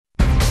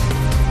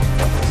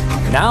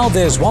Now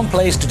there's one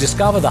place to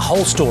discover the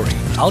whole story.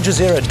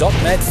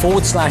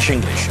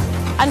 aljazeera.net/English.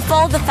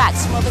 Unfold the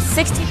facts from over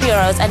 60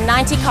 bureaus and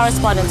 90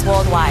 correspondents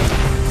worldwide.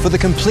 For the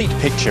complete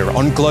picture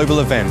on global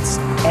events.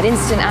 Get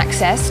instant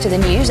access to the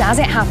news as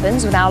it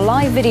happens with our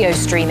live video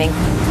streaming.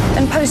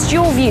 And post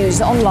your views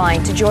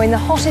online to join the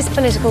hottest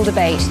political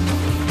debate.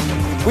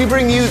 We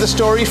bring you the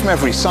story from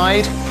every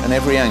side and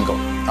every angle.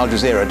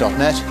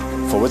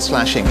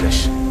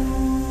 aljazeera.net/English.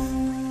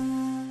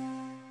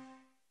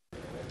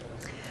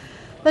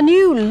 The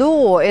new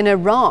law in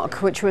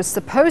Iraq, which was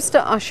supposed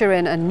to usher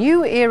in a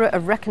new era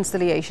of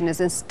reconciliation, is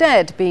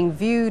instead being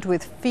viewed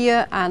with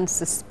fear and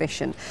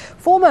suspicion.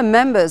 Former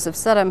members of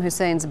Saddam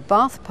Hussein's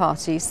Baath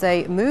party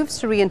say moves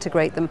to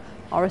reintegrate them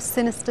are a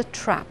sinister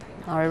trap.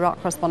 Our Iraq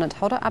correspondent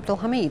Hoda Abdel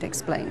Hamid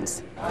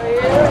explains.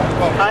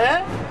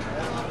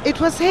 It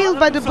was hailed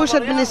by the Bush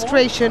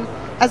administration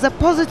as a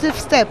positive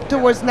step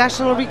towards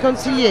national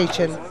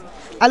reconciliation,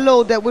 a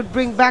law that would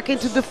bring back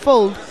into the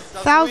fold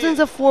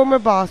thousands of former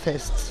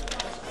Baathists.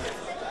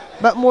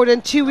 But more than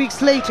 2 weeks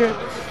later,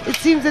 it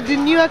seems that the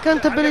new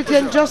accountability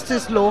and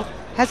justice law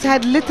has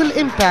had little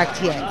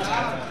impact yet.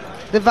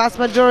 The vast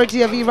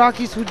majority of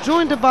Iraqis who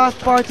joined the Baath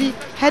party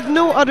had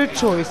no other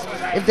choice.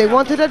 If they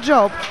wanted a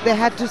job, they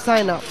had to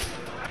sign up.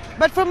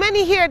 But for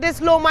many here,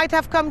 this law might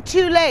have come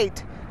too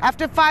late.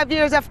 After 5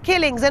 years of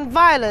killings and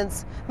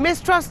violence,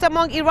 mistrust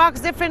among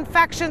Iraq's different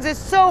factions is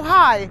so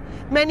high,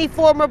 many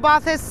former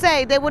Baathists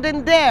say they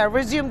wouldn't dare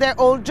resume their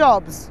old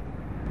jobs.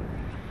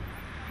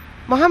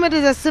 Mohammed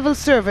is a civil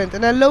servant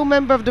and a low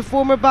member of the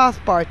former Baath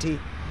party.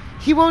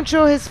 He won't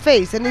show his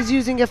face and is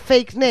using a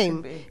fake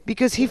name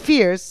because he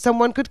fears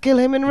someone could kill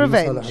him in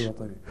revenge.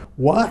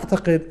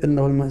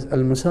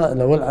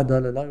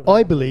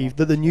 I believe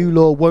that the new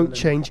law won't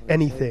change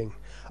anything,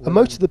 and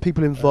most of the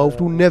people involved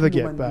will never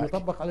get back.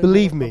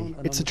 Believe me,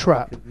 it's a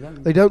trap.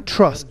 They don't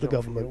trust the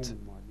government.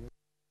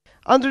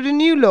 Under the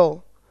new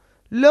law,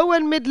 low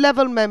and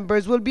mid-level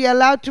members will be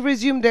allowed to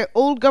resume their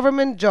old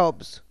government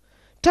jobs.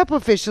 Top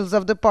officials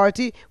of the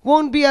party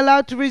won't be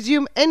allowed to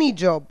resume any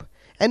job,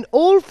 and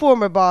all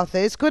former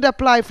Baathists could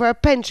apply for a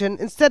pension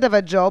instead of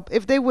a job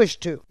if they wish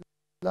to.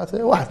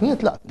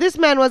 This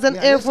man was an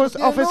Air Force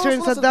officer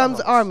in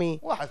Saddam's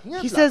army.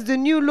 He says the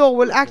new law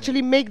will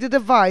actually make the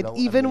divide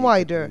even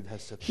wider.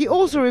 He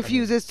also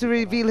refuses to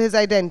reveal his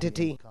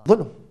identity.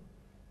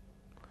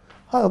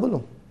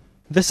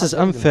 This is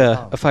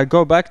unfair. If I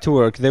go back to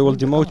work, they will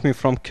demote me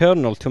from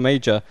colonel to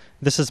major.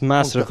 This is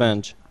mass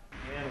revenge.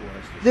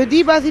 The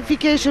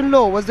de-Baathification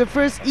law was the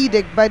first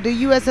edict by the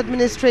US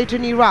administrator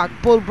in Iraq,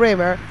 Paul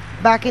Bremer,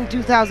 back in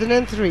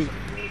 2003.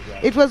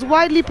 It was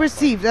widely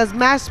perceived as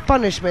mass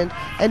punishment,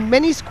 and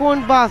many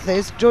scorned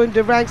Baathists joined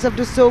the ranks of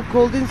the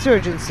so-called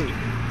insurgency.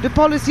 The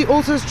policy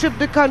also stripped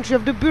the country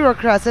of the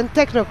bureaucrats and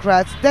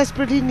technocrats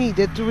desperately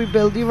needed to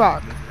rebuild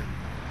Iraq.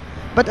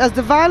 But as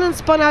the violence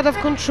spun out of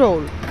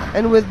control,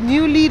 and with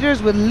new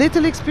leaders with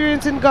little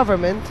experience in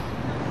government,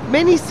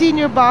 many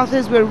senior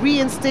Baathists were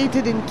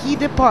reinstated in key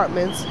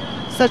departments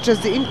such as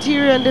the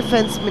Interior and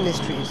Defense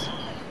Ministries.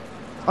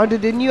 Under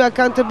the new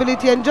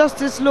accountability and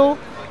justice law,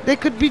 they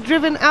could be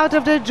driven out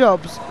of their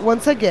jobs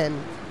once again.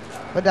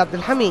 Hoda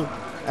Abdel Hamid,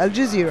 Al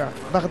Jazeera,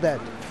 Baghdad.